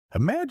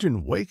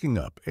Imagine waking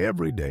up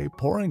every day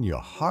pouring your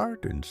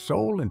heart and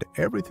soul into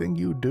everything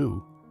you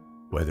do,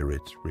 whether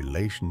it's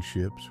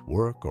relationships,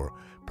 work, or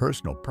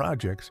personal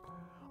projects,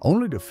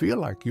 only to feel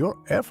like your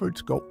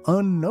efforts go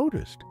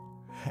unnoticed,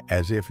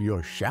 as if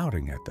you're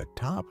shouting at the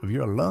top of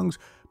your lungs,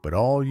 but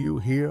all you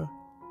hear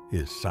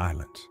is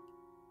silence.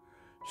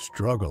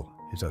 Struggle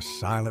is a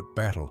silent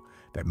battle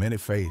that many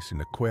face in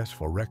the quest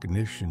for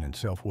recognition and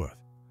self-worth.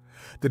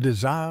 The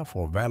desire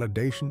for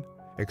validation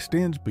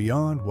extends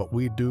beyond what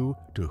we do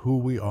to who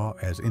we are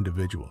as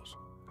individuals,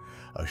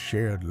 a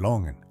shared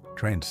longing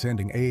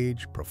transcending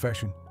age,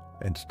 profession,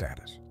 and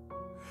status.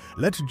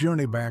 Let's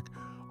journey back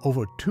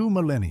over 2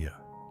 millennia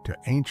to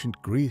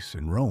ancient Greece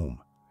and Rome,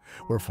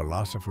 where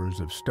philosophers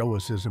of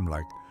Stoicism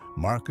like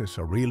Marcus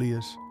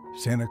Aurelius,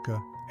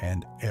 Seneca,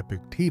 and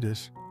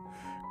Epictetus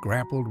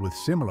grappled with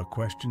similar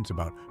questions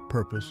about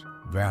purpose,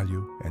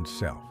 value, and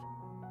self.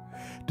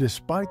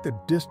 Despite the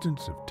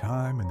distance of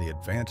time and the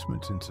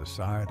advancements in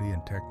society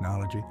and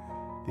technology,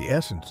 the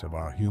essence of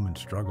our human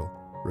struggle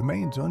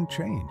remains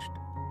unchanged.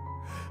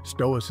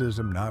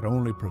 Stoicism not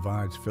only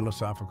provides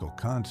philosophical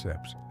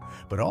concepts,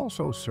 but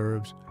also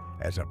serves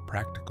as a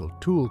practical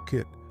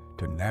toolkit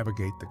to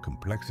navigate the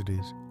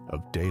complexities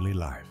of daily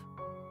life.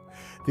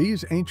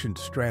 These ancient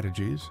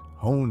strategies,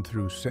 honed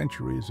through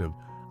centuries of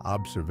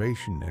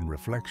observation and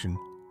reflection,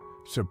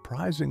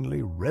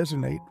 surprisingly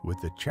resonate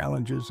with the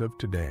challenges of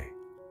today.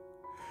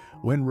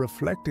 When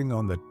reflecting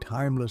on the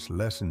timeless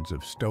lessons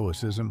of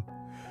Stoicism,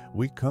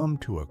 we come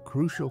to a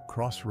crucial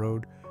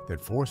crossroad that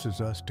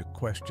forces us to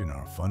question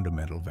our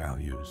fundamental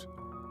values.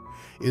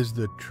 Is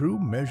the true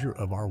measure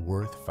of our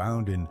worth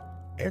found in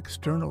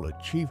external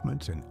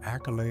achievements and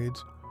accolades,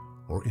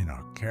 or in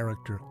our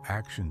character,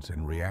 actions,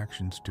 and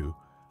reactions to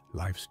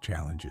life's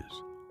challenges?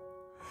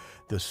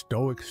 The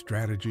Stoic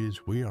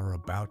strategies we are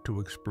about to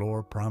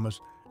explore promise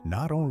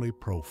not only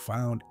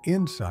profound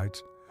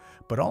insights,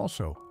 but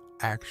also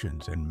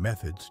actions and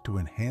methods to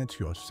enhance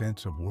your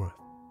sense of worth,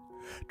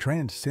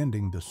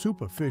 transcending the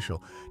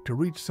superficial to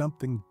reach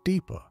something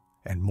deeper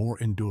and more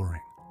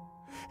enduring.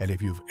 And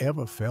if you've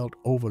ever felt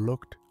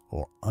overlooked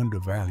or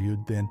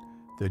undervalued, then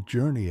the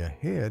journey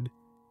ahead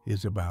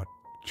is about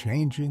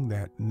changing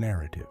that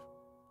narrative.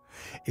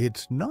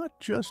 It's not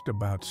just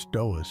about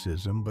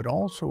Stoicism, but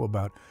also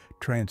about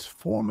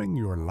transforming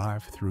your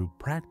life through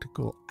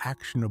practical,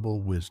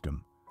 actionable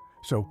wisdom.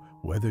 So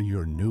whether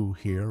you're new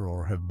here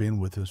or have been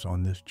with us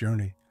on this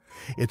journey,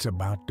 it's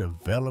about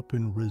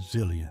developing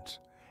resilience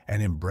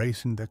and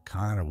embracing the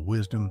kind of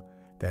wisdom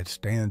that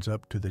stands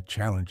up to the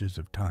challenges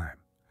of time.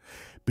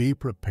 Be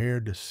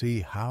prepared to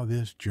see how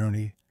this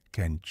journey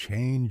can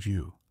change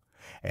you,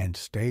 and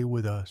stay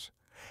with us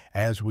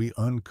as we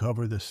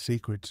uncover the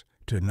secrets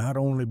to not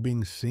only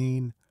being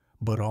seen,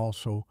 but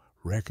also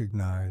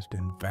recognized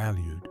and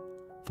valued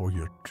for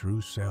your true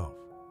self.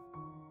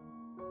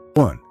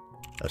 1.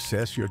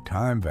 Assess your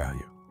time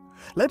value.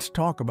 Let's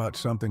talk about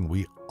something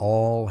we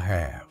all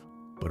have,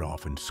 but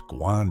often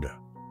squander: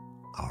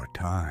 our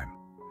time.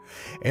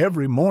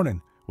 Every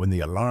morning, when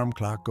the alarm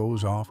clock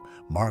goes off,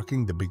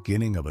 marking the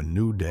beginning of a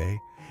new day,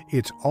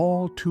 it's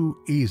all too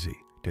easy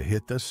to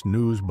hit the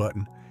snooze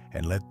button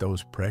and let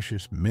those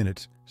precious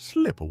minutes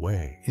slip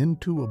away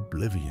into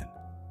oblivion.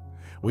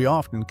 We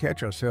often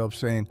catch ourselves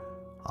saying,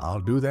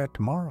 "I'll do that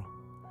tomorrow,"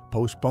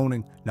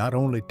 postponing not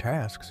only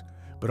tasks,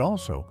 but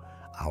also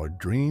our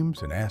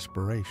dreams and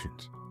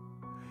aspirations.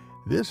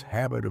 This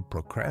habit of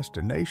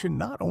procrastination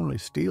not only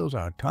steals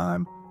our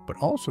time, but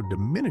also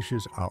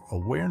diminishes our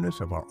awareness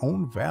of our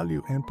own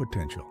value and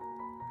potential.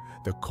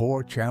 The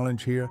core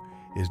challenge here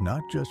is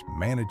not just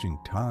managing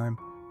time,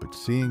 but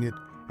seeing it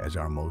as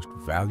our most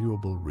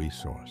valuable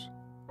resource.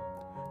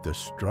 The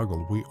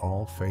struggle we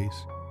all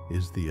face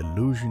is the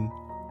illusion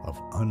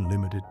of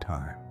unlimited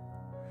time.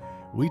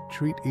 We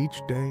treat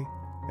each day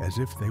as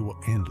if they were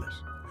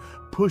endless,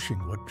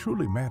 pushing what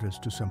truly matters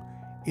to some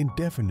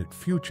indefinite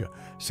future,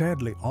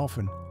 sadly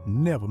often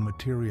never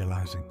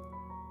materializing.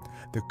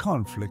 The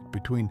conflict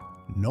between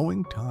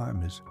knowing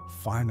time is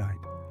finite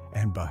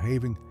and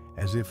behaving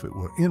as if it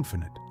were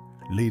infinite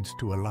leads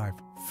to a life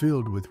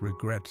filled with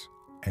regrets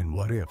and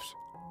what-ifs.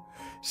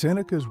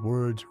 Seneca's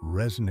words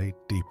resonate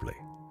deeply.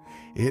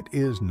 It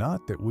is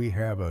not that we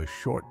have a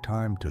short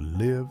time to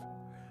live,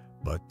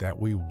 but that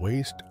we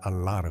waste a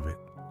lot of it.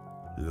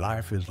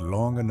 Life is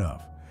long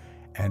enough,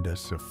 and a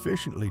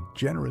sufficiently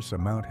generous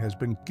amount has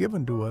been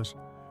given to us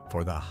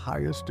for the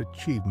highest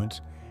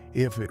achievements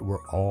if it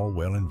were all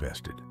well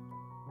invested.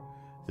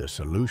 The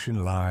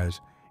solution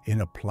lies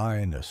in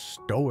applying a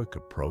Stoic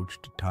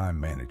approach to time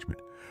management,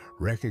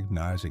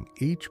 recognizing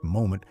each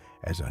moment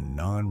as a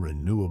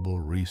non-renewable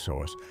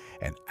resource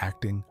and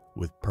acting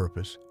with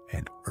purpose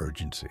and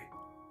urgency.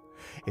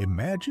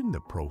 Imagine the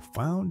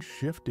profound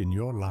shift in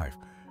your life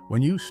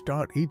when you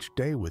start each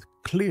day with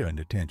clear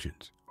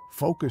intentions,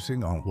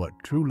 focusing on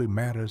what truly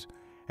matters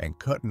and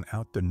cutting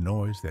out the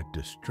noise that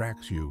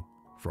distracts you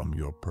from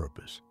your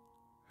purpose.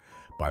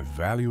 By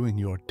valuing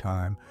your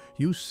time,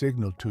 you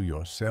signal to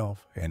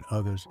yourself and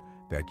others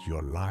that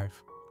your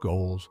life,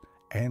 goals,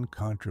 and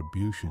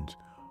contributions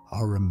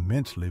are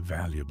immensely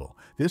valuable.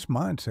 This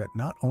mindset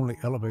not only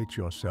elevates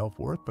your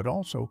self-worth, but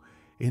also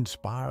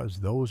inspires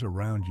those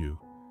around you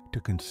to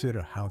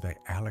consider how they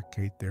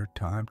allocate their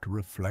time to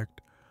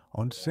reflect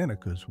on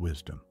Seneca's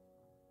wisdom.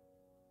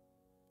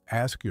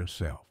 Ask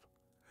yourself,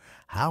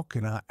 how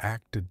can I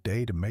act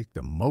today to make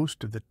the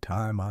most of the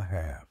time I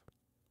have?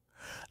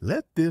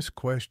 Let this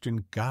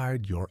question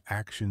guide your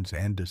actions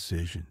and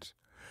decisions,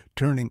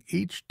 turning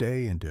each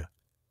day into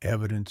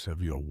evidence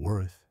of your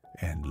worth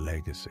and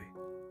legacy.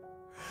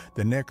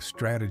 The next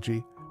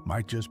strategy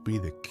might just be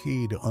the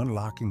key to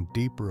unlocking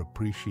deeper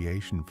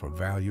appreciation for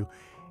value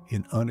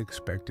in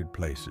unexpected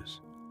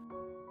places.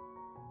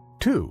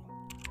 2.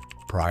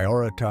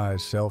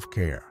 Prioritize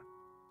self-care.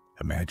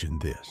 Imagine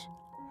this.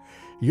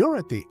 You're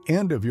at the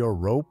end of your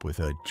rope with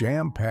a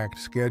jam-packed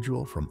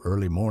schedule from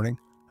early morning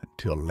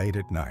until late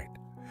at night,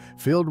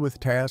 filled with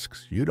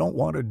tasks you don't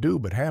want to do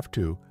but have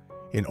to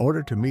in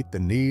order to meet the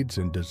needs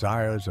and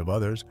desires of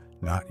others,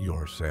 not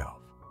yourself.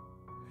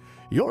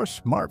 Your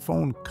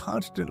smartphone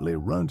constantly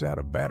runs out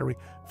of battery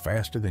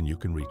faster than you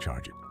can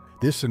recharge it.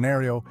 This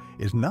scenario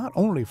is not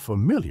only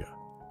familiar,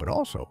 but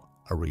also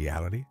a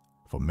reality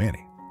for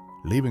many,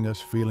 leaving us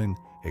feeling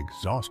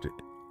exhausted,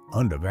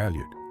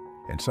 undervalued,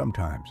 and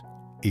sometimes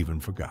even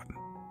forgotten.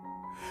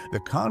 The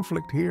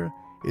conflict here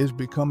is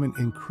becoming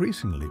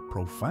increasingly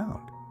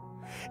profound.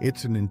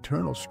 It's an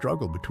internal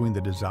struggle between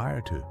the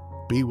desire to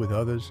be with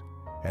others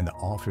and the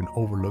often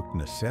overlooked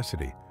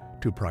necessity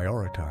to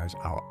prioritize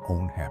our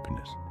own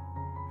happiness.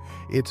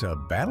 It's a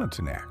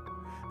balancing act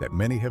that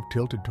many have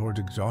tilted towards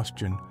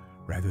exhaustion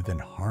rather than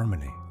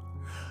harmony.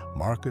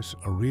 Marcus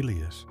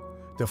Aurelius,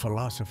 the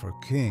philosopher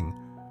king,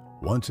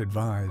 once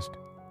advised,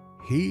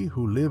 "He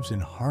who lives in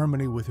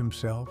harmony with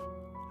himself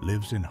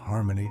lives in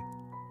harmony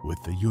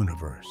with the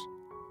universe."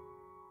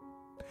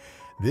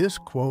 This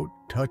quote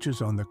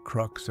touches on the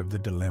crux of the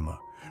dilemma,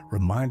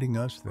 reminding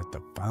us that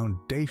the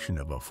foundation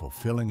of a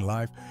fulfilling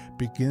life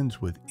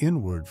begins with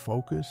inward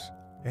focus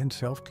and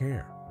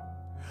self-care.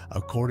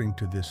 According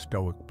to this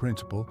Stoic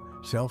principle,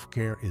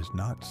 self-care is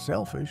not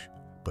selfish,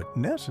 but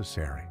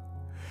necessary.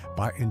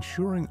 By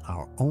ensuring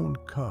our own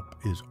cup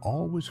is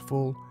always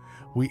full,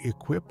 we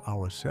equip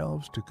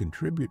ourselves to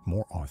contribute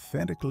more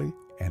authentically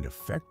and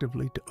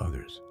effectively to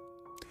others.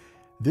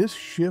 This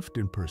shift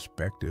in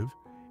perspective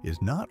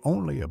is not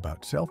only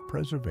about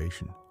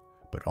self-preservation,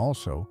 but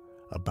also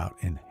about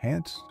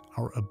enhance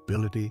our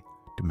ability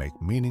to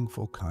make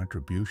meaningful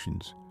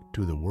contributions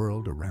to the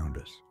world around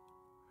us.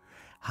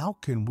 How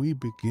can we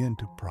begin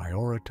to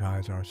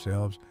prioritize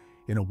ourselves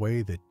in a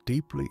way that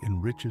deeply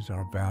enriches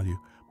our value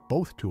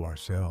both to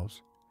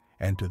ourselves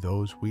and to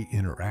those we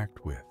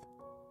interact with?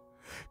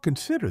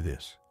 Consider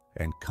this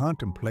and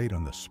contemplate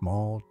on the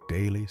small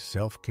daily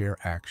self-care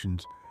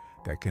actions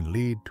that can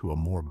lead to a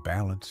more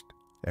balanced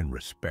and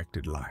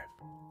respected life.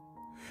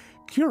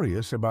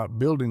 Curious about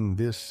building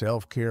this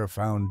self-care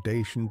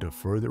foundation to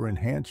further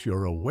enhance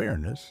your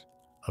awareness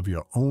of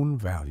your own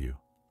value?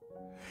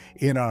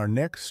 In our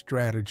next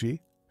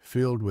strategy,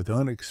 filled with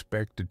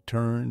unexpected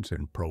turns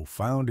and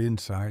profound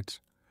insights,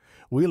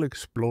 we'll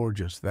explore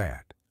just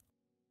that.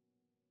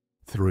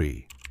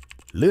 3.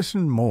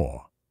 Listen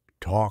more,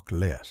 talk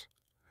less.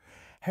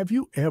 Have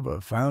you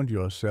ever found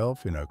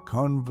yourself in a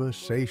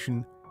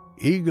conversation,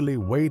 eagerly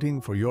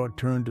waiting for your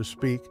turn to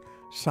speak,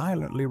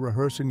 silently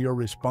rehearsing your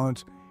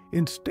response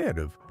instead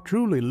of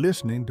truly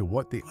listening to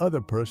what the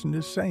other person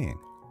is saying?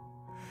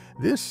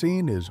 This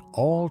scene is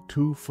all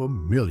too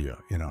familiar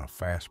in our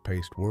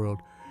fast-paced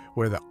world,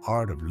 where the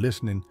art of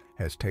listening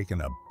has taken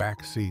a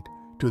backseat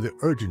to the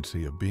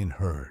urgency of being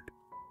heard.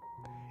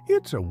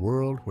 It's a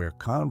world where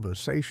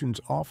conversations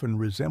often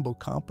resemble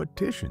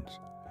competitions,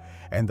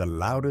 and the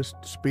loudest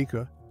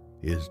speaker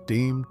is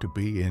deemed to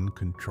be in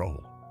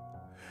control.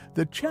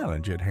 The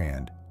challenge at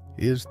hand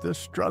is the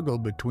struggle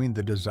between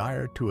the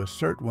desire to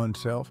assert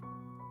oneself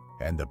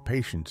and the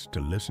patience to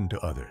listen to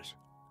others.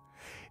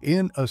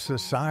 In a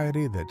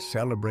society that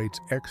celebrates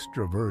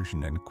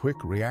extroversion and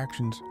quick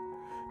reactions,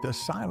 the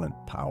silent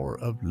power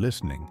of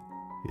listening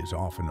is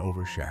often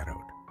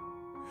overshadowed.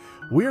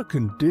 We're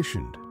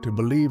conditioned to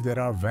believe that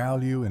our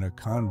value in a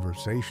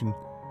conversation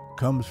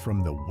comes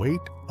from the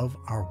weight of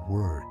our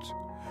words,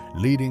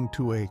 leading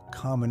to a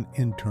common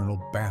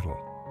internal battle.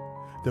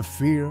 The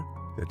fear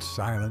that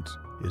silence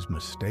is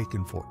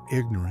mistaken for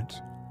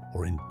ignorance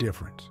or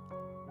indifference.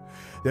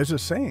 There's a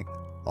saying,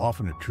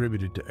 often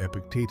attributed to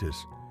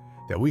Epictetus,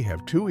 that we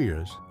have 2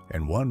 ears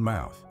and 1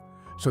 mouth,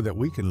 so that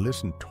we can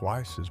listen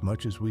twice as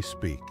much as we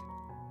speak.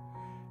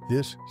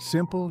 This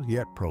simple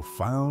yet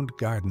profound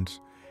guidance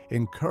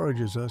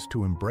encourages us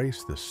to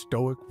embrace the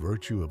Stoic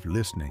virtue of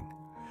listening,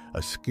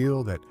 a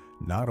skill that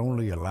not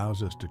only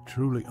allows us to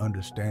truly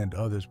understand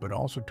others, but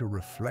also to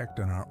reflect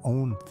on our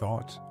own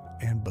thoughts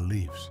and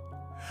beliefs.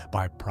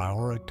 By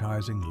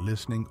prioritizing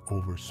listening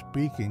over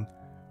speaking,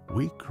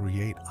 we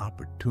create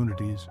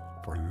opportunities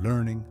for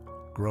learning,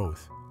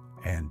 growth,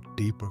 and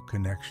deeper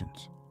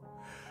connections.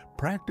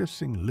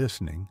 Practicing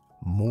listening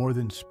more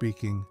than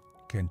speaking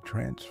can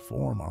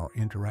transform our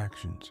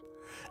interactions,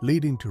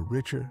 leading to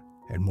richer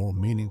and more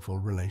meaningful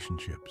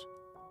relationships.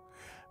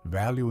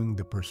 Valuing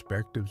the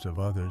perspectives of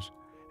others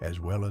as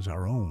well as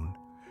our own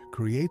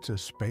creates a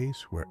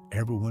space where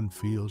everyone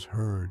feels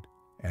heard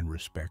and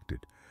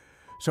respected.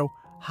 So,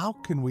 how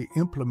can we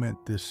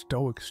implement this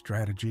Stoic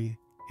strategy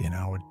in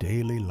our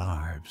daily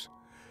lives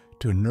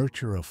to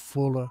nurture a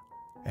fuller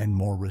and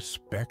more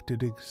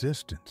respected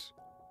existence?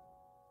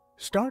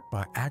 Start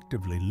by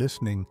actively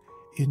listening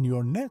in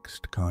your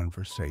next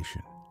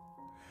conversation,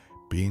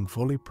 being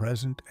fully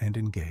present and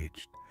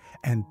engaged,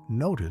 and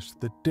notice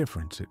the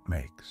difference it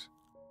makes.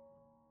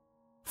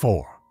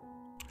 4.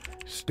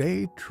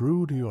 Stay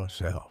true to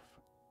yourself.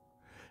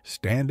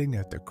 Standing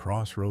at the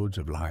crossroads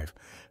of life,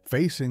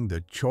 facing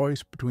the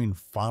choice between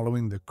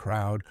following the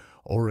crowd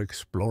or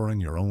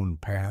exploring your own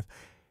path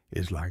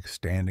is like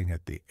standing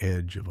at the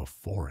edge of a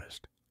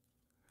forest.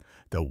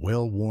 The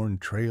well-worn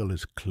trail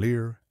is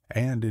clear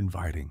and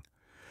inviting,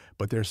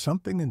 but there's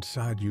something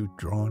inside you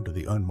drawn to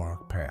the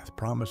unmarked path,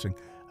 promising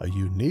a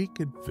unique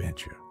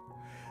adventure.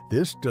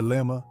 This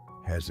dilemma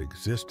has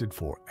existed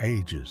for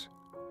ages: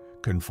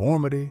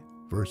 conformity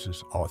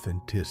versus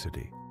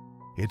authenticity.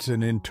 It's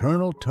an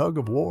internal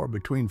tug-of-war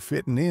between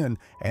fitting in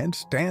and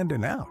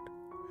standing out,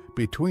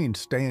 between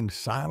staying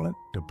silent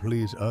to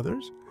please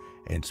others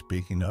and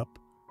speaking up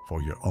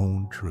for your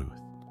own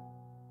truth.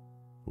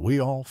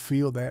 We all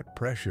feel that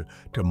pressure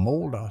to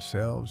mold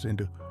ourselves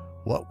into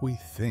what we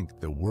think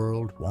the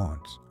world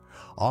wants,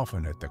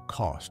 often at the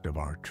cost of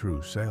our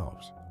true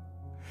selves.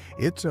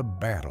 It's a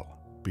battle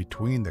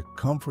between the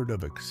comfort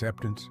of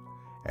acceptance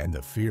and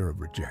the fear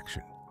of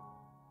rejection.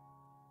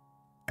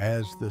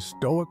 As the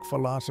Stoic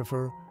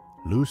philosopher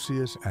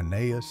Lucius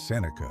Annaeus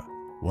Seneca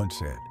once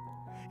said,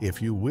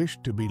 "If you wish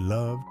to be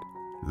loved,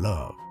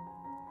 love."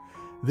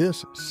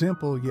 This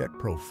simple yet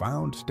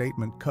profound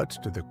statement cuts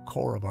to the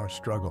core of our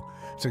struggle,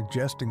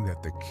 suggesting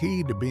that the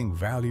key to being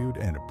valued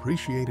and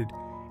appreciated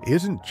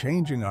isn't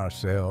changing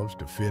ourselves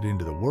to fit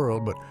into the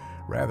world, but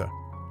rather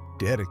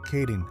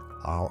dedicating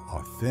our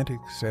authentic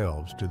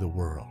selves to the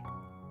world.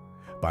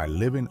 By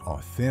living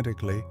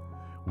authentically,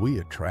 we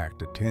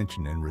attract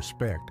attention and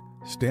respect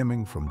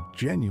stemming from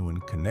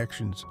genuine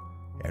connections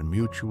and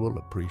mutual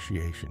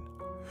appreciation.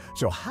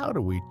 So how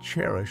do we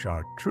cherish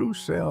our true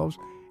selves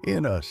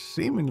in a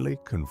seemingly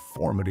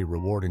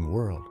conformity-rewarding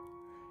world?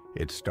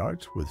 It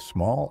starts with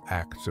small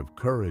acts of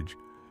courage,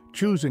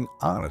 choosing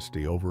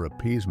honesty over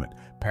appeasement,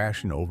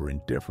 passion over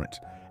indifference,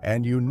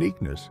 and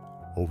uniqueness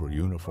over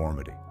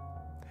uniformity.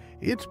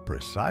 It's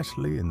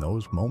precisely in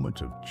those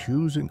moments of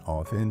choosing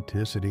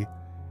authenticity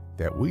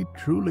that we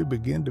truly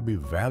begin to be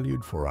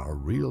valued for our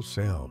real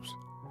selves,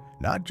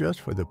 not just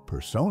for the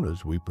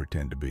personas we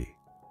pretend to be.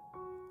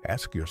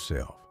 Ask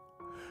yourself,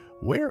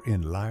 where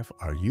in life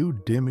are you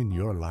dimming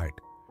your light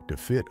to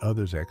fit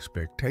others'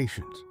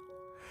 expectations?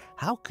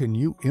 How can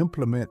you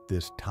implement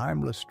this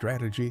timeless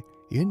strategy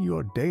in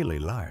your daily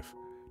life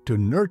to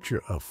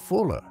nurture a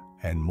fuller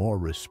and more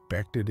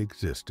respected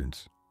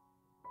existence?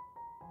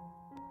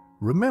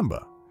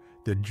 Remember,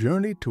 the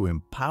journey to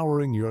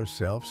empowering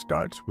yourself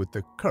starts with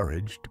the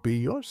courage to be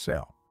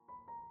yourself.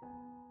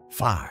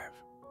 5.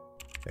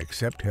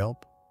 Accept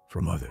help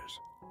from others.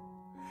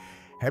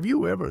 Have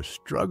you ever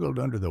struggled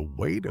under the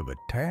weight of a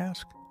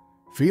task,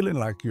 feeling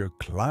like you're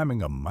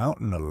climbing a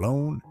mountain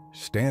alone,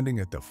 standing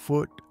at the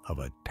foot of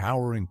a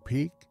towering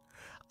peak,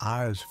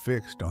 eyes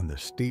fixed on the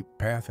steep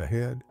path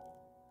ahead?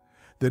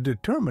 The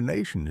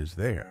determination is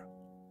there,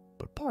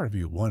 but part of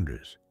you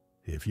wonders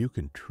if you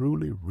can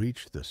truly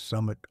reach the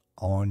summit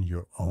on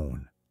your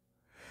own.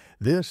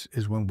 This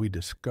is when we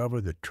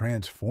discover the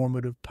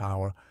transformative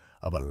power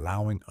of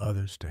allowing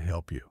others to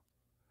help you.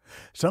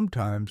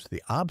 Sometimes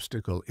the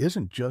obstacle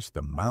isn't just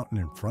the mountain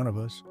in front of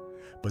us,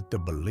 but the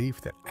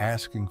belief that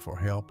asking for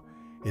help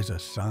is a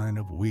sign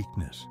of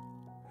weakness.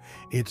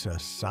 It's a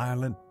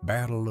silent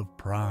battle of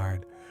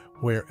pride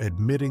where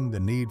admitting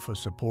the need for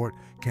support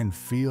can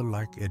feel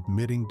like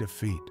admitting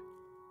defeat.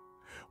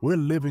 We're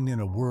living in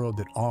a world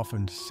that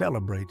often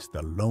celebrates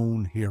the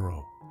lone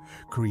hero,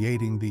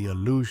 creating the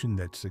illusion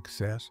that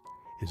success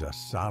is a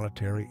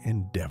solitary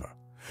endeavor.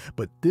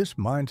 But this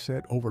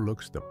mindset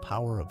overlooks the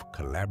power of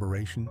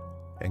collaboration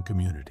and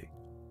community.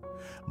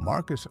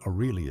 Marcus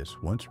Aurelius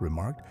once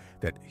remarked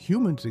that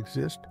humans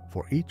exist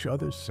for each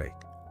other's sake,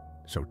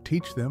 so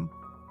teach them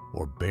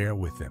or bear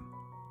with them.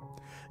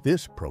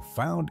 This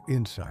profound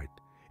insight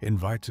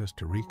invites us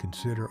to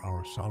reconsider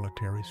our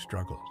solitary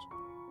struggles.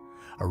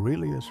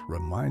 Aurelius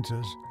reminds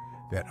us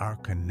that our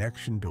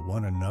connection to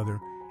one another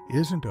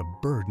isn't a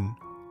burden,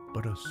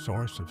 but a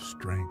source of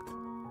strength.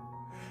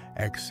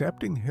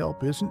 Accepting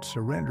help isn't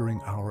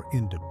surrendering our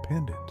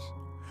independence,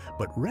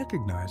 but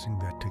recognizing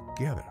that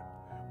together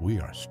we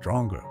are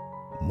stronger,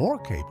 more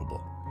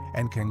capable,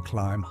 and can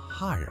climb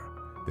higher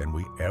than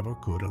we ever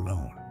could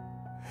alone.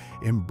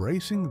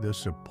 Embracing the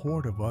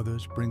support of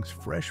others brings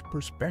fresh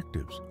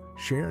perspectives,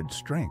 shared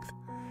strength,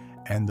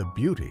 and the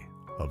beauty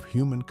of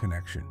human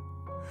connection.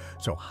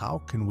 So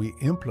how can we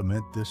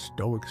implement this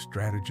Stoic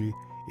strategy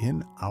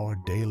in our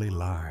daily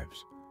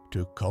lives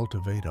to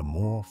cultivate a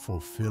more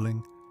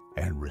fulfilling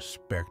and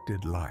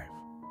respected life?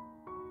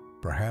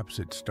 Perhaps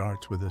it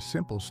starts with a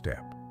simple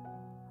step,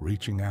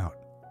 reaching out.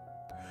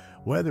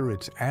 Whether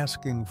it's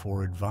asking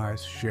for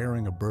advice,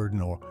 sharing a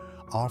burden, or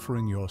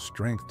offering your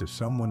strength to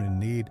someone in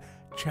need,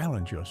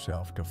 challenge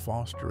yourself to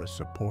foster a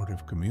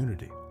supportive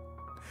community.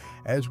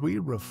 As we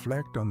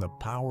reflect on the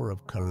power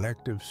of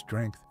collective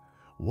strength,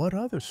 what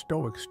other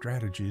Stoic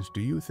strategies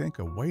do you think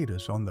await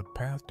us on the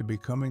path to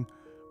becoming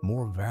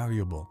more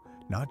valuable,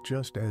 not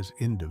just as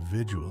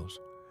individuals,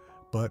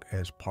 but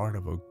as part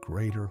of a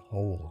greater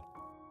whole?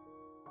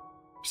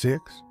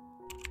 6.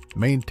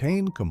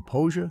 Maintain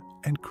composure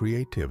and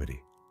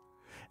creativity.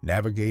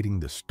 Navigating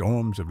the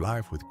storms of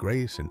life with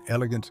grace and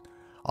elegance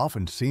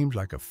often seems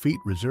like a feat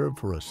reserved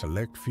for a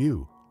select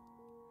few.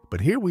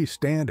 But here we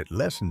stand at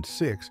Lesson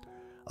 6,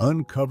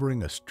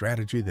 uncovering a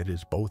strategy that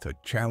is both a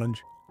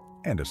challenge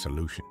and a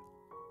solution.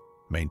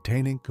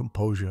 Maintaining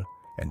composure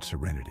and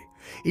serenity.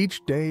 Each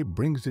day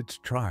brings its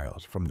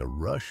trials, from the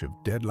rush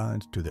of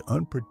deadlines to the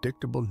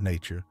unpredictable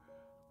nature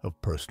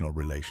of personal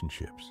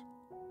relationships.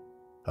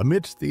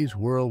 Amidst these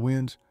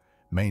whirlwinds,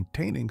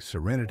 maintaining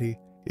serenity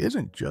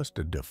isn't just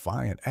a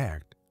defiant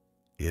act,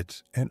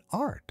 it's an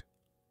art.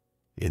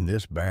 In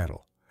this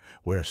battle,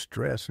 where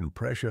stress and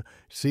pressure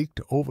seek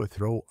to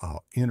overthrow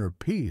our inner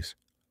peace,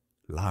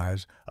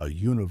 lies a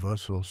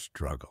universal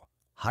struggle.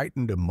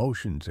 Heightened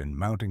emotions and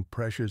mounting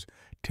pressures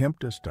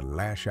tempt us to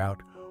lash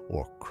out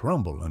or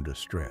crumble under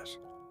stress.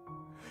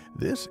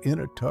 This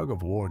inner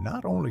tug-of-war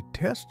not only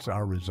tests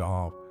our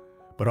resolve,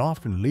 but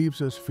often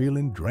leaves us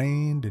feeling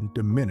drained and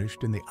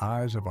diminished in the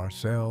eyes of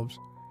ourselves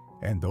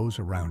and those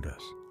around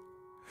us.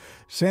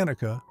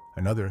 Seneca,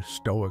 another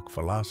Stoic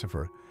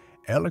philosopher,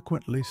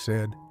 eloquently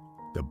said,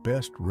 "The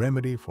best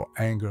remedy for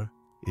anger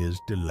is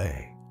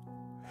delay."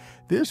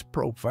 This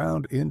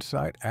profound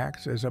insight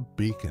acts as a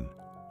beacon,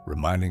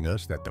 reminding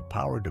us that the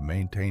power to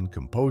maintain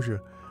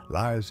composure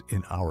lies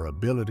in our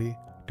ability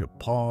to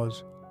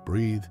pause,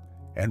 breathe,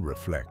 and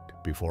reflect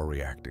before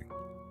reacting.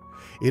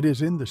 It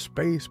is in the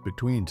space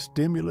between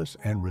stimulus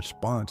and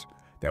response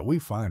that we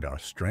find our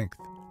strength,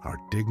 our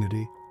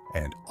dignity,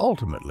 and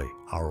ultimately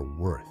our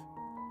worth.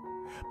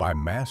 By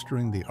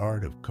mastering the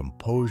art of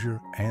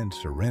composure and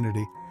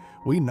serenity,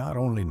 we not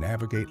only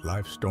navigate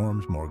life's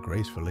storms more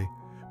gracefully,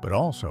 but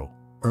also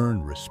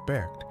earn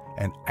respect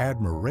and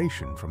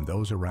admiration from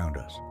those around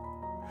us.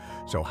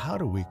 So how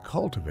do we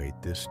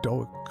cultivate this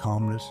Stoic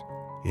calmness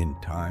in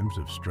times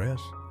of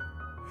stress?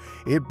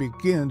 It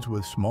begins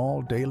with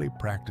small daily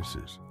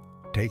practices,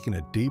 taking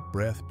a deep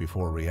breath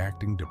before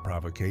reacting to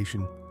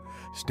provocation,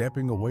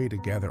 stepping away to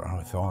gather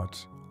our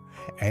thoughts,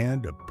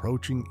 and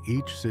approaching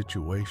each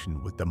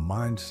situation with the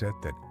mindset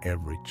that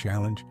every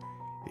challenge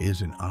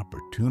is an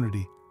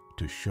opportunity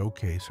to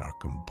showcase our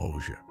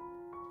composure.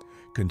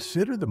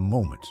 Consider the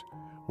moments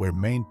where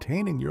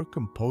maintaining your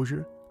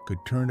composure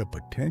could turn a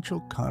potential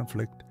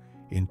conflict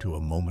into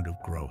a moment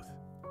of growth.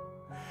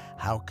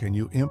 How can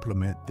you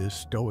implement this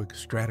Stoic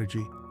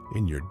strategy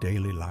in your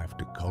daily life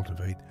to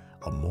cultivate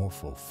a more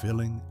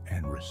fulfilling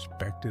and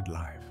respected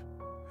life?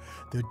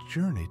 The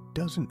journey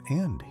doesn't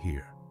end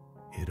here.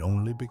 It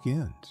only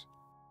begins.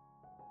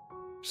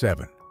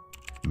 7.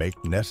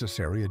 Make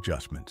necessary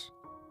adjustments.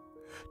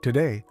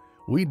 Today,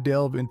 we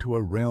delve into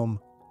a realm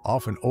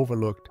often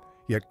overlooked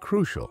yet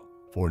crucial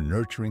for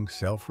nurturing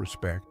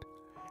self-respect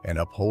and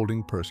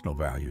upholding personal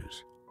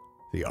values: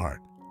 the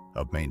art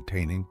of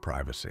maintaining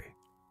privacy.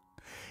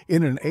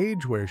 In an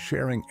age where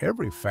sharing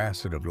every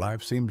facet of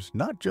life seems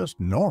not just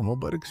normal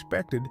but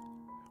expected,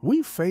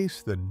 we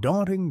face the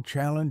daunting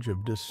challenge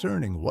of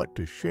discerning what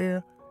to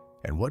share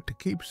and what to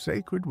keep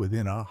sacred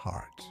within our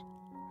hearts.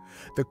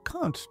 The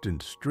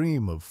constant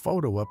stream of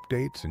photo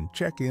updates and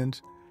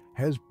check-ins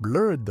has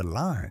blurred the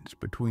lines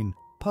between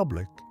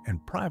public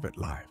and private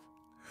life,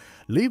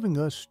 leaving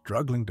us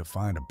struggling to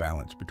find a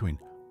balance between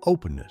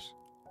openness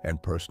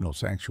and personal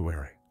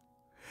sanctuary.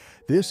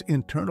 This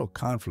internal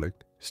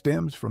conflict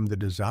stems from the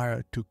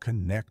desire to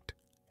connect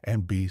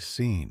and be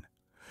seen,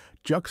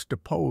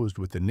 juxtaposed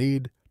with the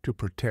need to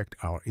protect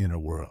our inner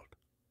world.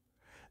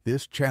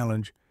 This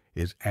challenge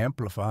is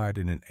amplified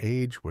in an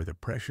age where the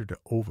pressure to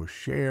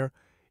overshare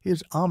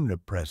is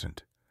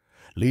omnipresent,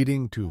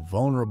 leading to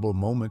vulnerable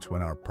moments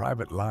when our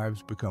private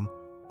lives become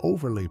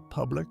overly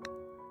public,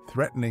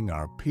 threatening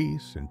our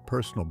peace and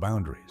personal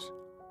boundaries.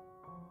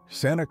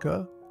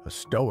 Seneca, a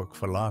Stoic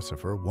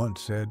philosopher,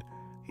 once said,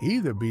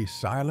 "Either be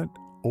silent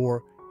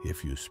or,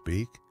 if you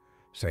speak,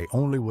 say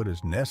only what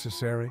is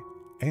necessary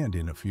and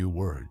in a few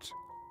words."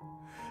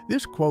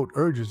 This quote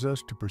urges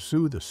us to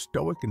pursue the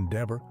Stoic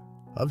endeavor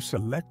of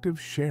selective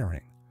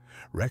sharing,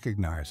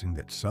 recognizing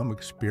that some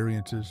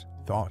experiences,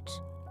 thoughts,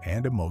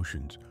 and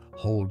emotions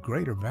hold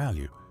greater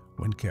value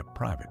when kept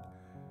private.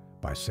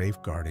 By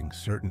safeguarding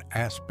certain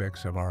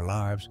aspects of our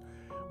lives,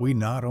 we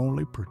not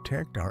only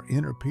protect our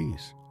inner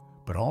peace,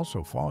 but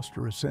also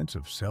foster a sense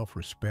of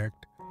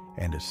self-respect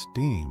and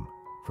esteem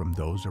from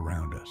those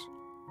around us.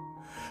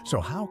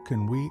 So how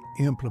can we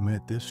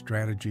implement this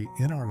strategy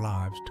in our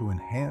lives to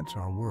enhance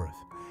our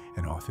worth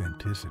and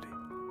authenticity?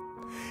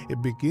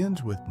 It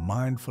begins with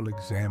mindful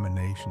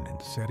examination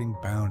and setting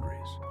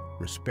boundaries,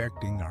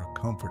 respecting our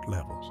comfort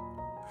levels.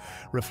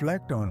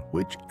 Reflect on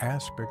which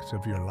aspects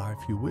of your life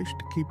you wish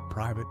to keep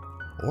private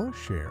or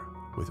share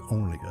with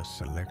only a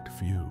select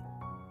few.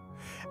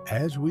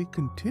 As we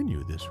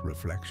continue this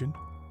reflection,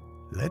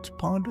 let's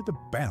ponder the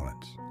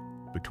balance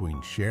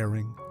between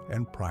sharing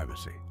and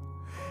privacy,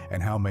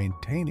 and how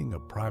maintaining a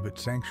private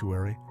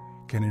sanctuary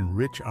can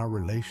enrich our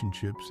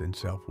relationships and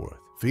self-worth.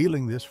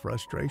 Feeling this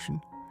frustration?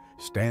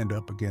 Stand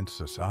up against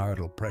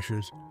societal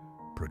pressures,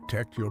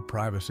 protect your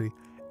privacy,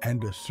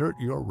 and assert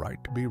your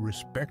right to be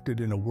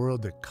respected in a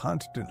world that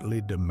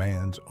constantly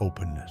demands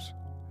openness.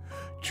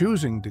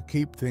 Choosing to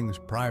keep things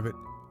private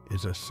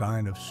is a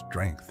sign of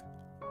strength,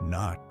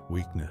 not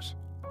weakness.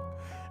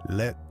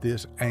 Let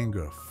this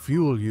anger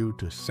fuel you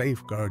to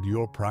safeguard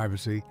your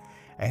privacy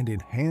and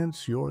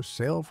enhance your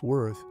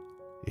self-worth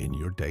in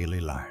your daily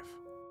life.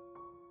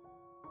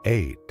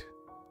 8.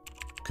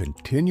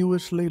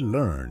 Continuously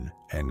learn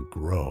and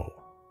grow.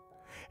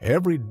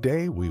 Every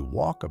day we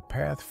walk a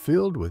path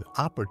filled with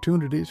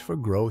opportunities for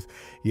growth,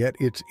 yet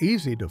it's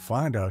easy to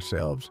find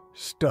ourselves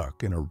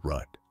stuck in a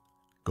rut,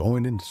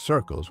 going in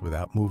circles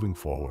without moving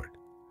forward.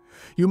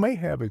 You may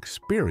have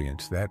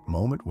experienced that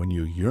moment when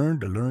you yearn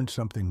to learn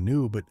something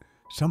new, but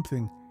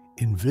something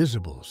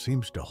invisible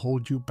seems to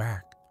hold you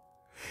back.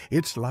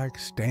 It's like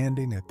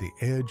standing at the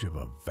edge of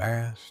a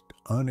vast,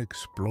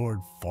 unexplored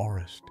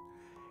forest,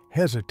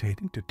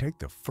 hesitating to take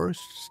the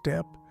first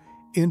step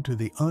into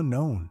the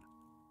unknown.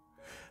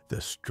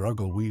 The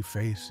struggle we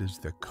face is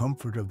the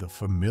comfort of the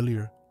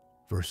familiar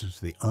versus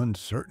the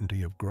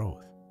uncertainty of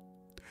growth.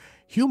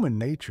 Human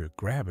nature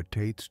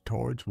gravitates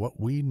towards what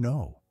we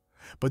know,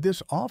 but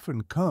this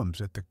often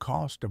comes at the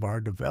cost of our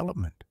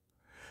development.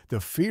 The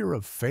fear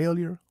of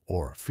failure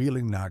or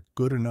feeling not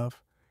good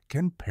enough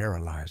can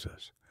paralyze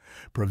us,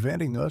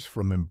 preventing us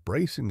from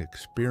embracing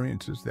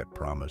experiences that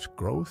promise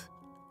growth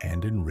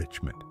and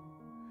enrichment.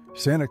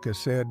 Seneca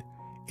said,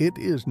 "It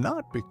is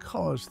not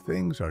because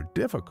things are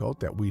difficult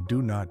that we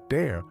do not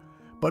dare,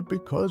 but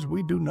because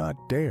we do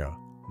not dare,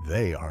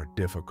 they are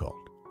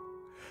difficult."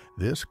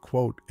 This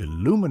quote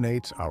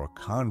illuminates our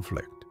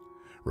conflict,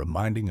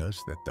 reminding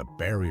us that the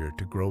barrier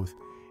to growth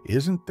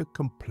isn't the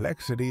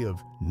complexity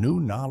of new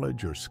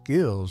knowledge or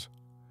skills,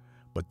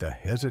 but the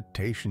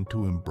hesitation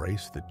to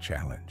embrace the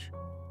challenge.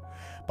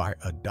 By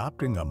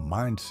adopting a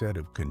mindset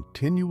of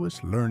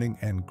continuous learning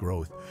and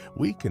growth,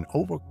 we can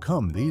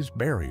overcome these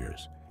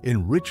barriers,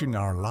 enriching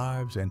our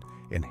lives and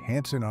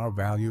enhancing our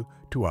value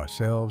to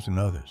ourselves and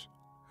others.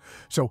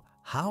 So,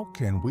 how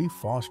can we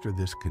foster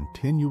this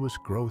continuous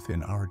growth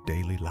in our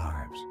daily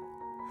lives?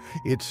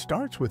 It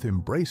starts with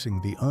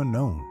embracing the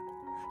unknown,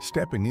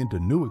 stepping into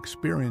new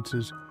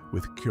experiences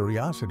with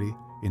curiosity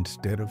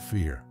instead of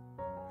fear.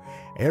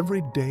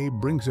 Every day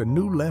brings a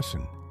new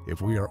lesson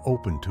if we are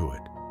open to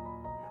it.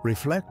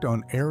 Reflect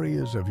on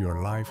areas of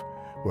your life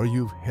where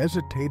you've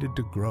hesitated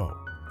to grow,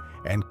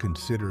 and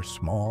consider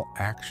small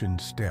action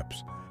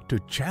steps to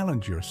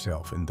challenge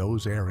yourself in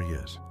those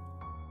areas.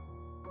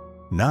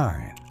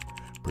 9.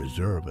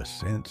 Preserve a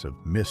sense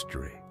of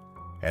mystery.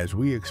 As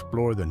we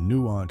explore the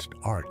nuanced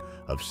art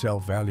of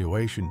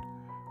self-valuation,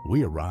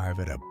 we arrive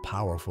at a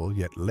powerful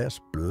yet less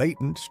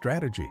blatant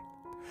strategy: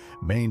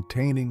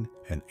 maintaining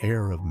an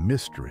air of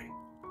mystery.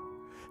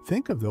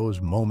 Think of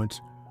those moments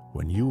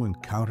when you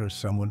encounter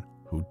someone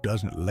who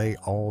doesn't lay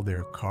all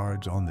their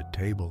cards on the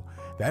table.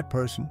 That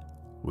person,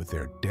 with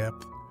their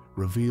depth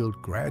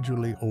revealed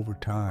gradually over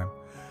time,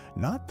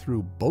 not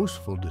through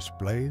boastful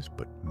displays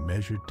but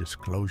measured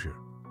disclosure.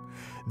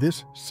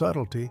 This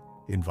subtlety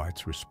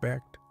invites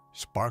respect,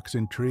 sparks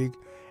intrigue,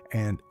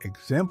 and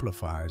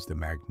exemplifies the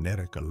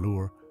magnetic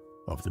allure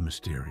of the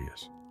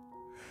mysterious.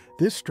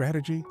 This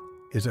strategy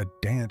is a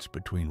dance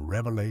between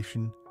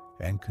revelation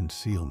and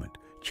concealment,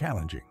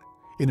 challenging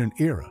in an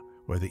era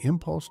where the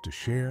impulse to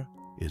share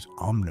is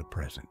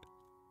omnipresent.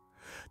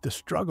 The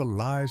struggle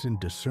lies in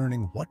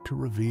discerning what to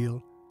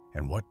reveal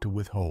and what to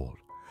withhold,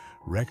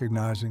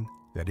 recognizing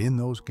that in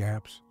those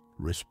gaps,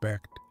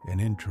 respect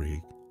and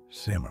intrigue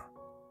simmer.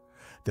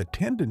 The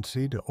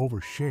tendency to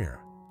overshare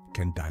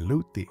can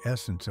dilute the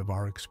essence of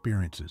our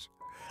experiences,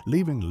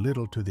 leaving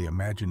little to the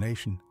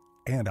imagination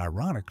and,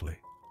 ironically,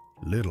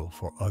 little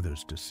for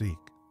others to seek.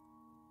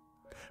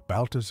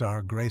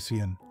 Balthazar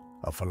Gracian,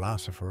 a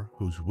philosopher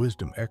whose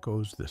wisdom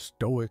echoes the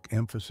Stoic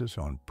emphasis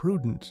on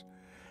prudence,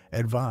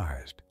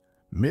 advised,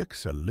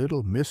 "Mix a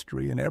little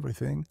mystery in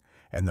everything,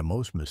 and the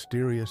most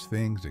mysterious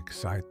things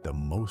excite the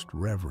most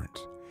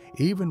reverence.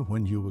 Even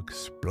when you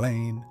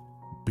explain,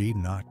 be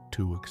not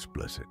too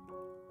explicit."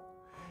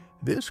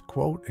 This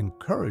quote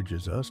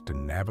encourages us to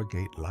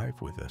navigate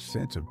life with a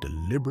sense of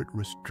deliberate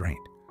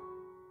restraint.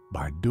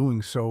 By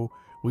doing so,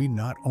 we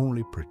not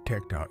only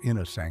protect our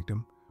inner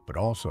sanctum, but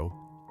also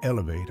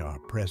elevate our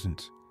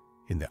presence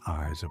in the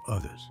eyes of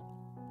others.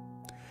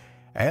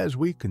 As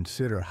we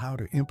consider how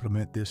to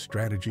implement this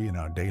strategy in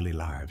our daily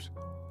lives,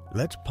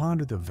 let's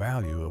ponder the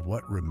value of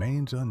what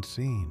remains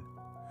unseen.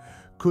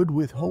 Could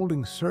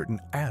withholding certain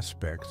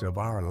aspects of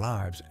our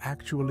lives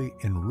actually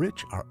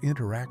enrich our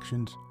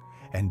interactions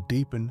and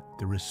deepen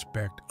the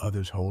respect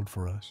others hold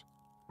for us?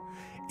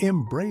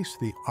 Embrace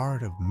the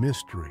art of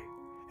mystery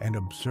and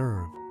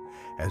observe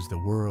as the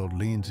world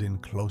leans in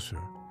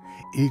closer,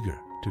 eager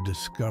to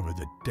discover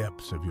the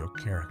depths of your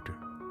character.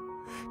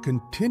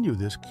 Continue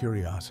this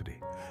curiosity,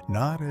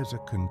 not as a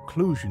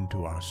conclusion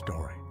to our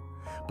story,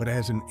 but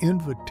as an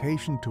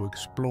invitation to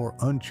explore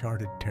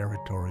uncharted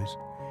territories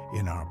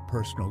in our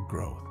personal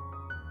growth.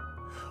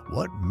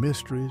 What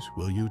mysteries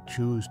will you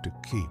choose to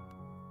keep,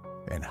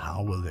 and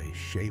how will they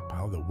shape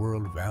how the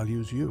world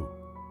values you?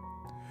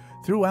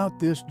 Throughout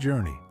this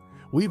journey,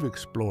 we've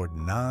explored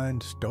 9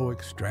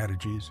 Stoic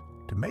strategies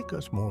to make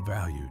us more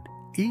valued,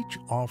 each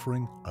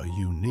offering a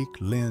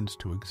unique lens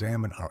to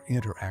examine our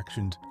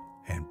interactions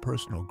and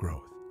personal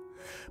growth.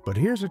 But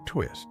here's a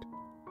twist.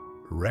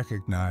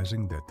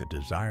 Recognizing that the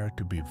desire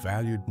to be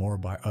valued more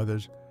by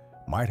others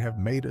might have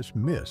made us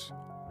miss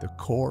the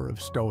core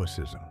of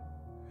Stoicism.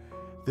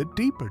 The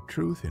deeper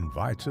truth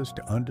invites us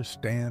to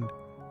understand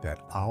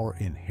that our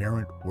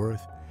inherent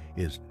worth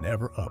is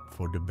never up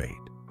for debate.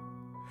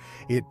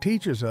 It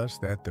teaches us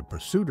that the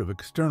pursuit of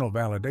external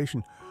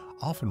validation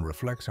often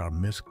reflects our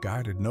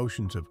misguided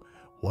notions of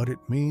what it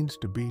means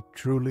to be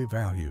truly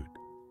valued.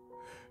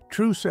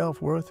 True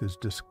self-worth is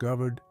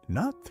discovered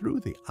not through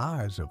the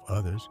eyes of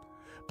others,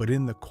 but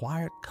in the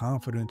quiet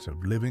confidence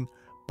of living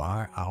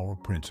by our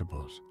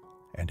principles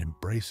and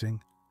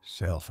embracing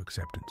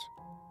self-acceptance.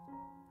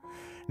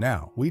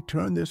 Now, we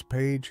turn this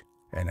page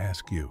and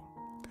ask you,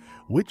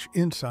 which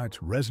insights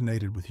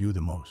resonated with you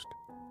the most?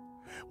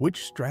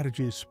 Which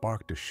strategies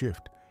sparked a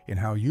shift in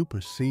how you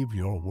perceive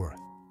your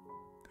worth?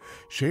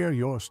 Share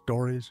your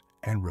stories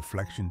and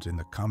reflections in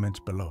the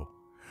comments below,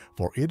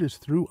 for it is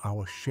through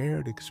our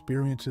shared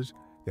experiences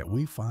that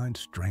we find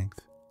strength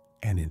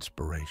and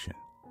inspiration.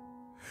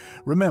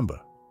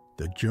 Remember,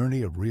 the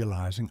journey of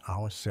realizing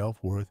our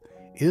self-worth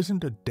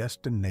isn't a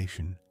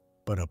destination,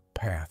 but a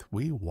path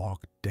we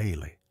walk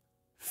daily,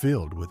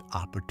 filled with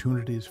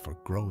opportunities for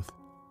growth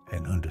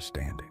and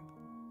understanding.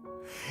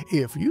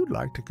 If you'd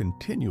like to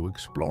continue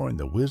exploring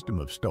the wisdom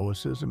of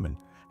Stoicism and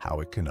how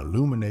it can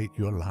illuminate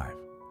your life,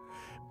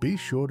 be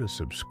sure to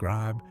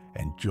subscribe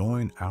and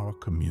join our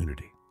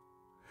community.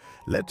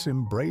 Let's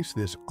embrace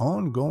this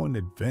ongoing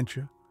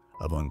adventure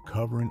of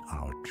uncovering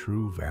our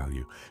true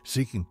value,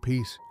 seeking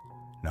peace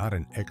not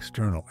in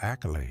external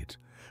accolades,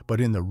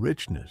 but in the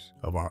richness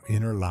of our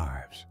inner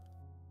lives.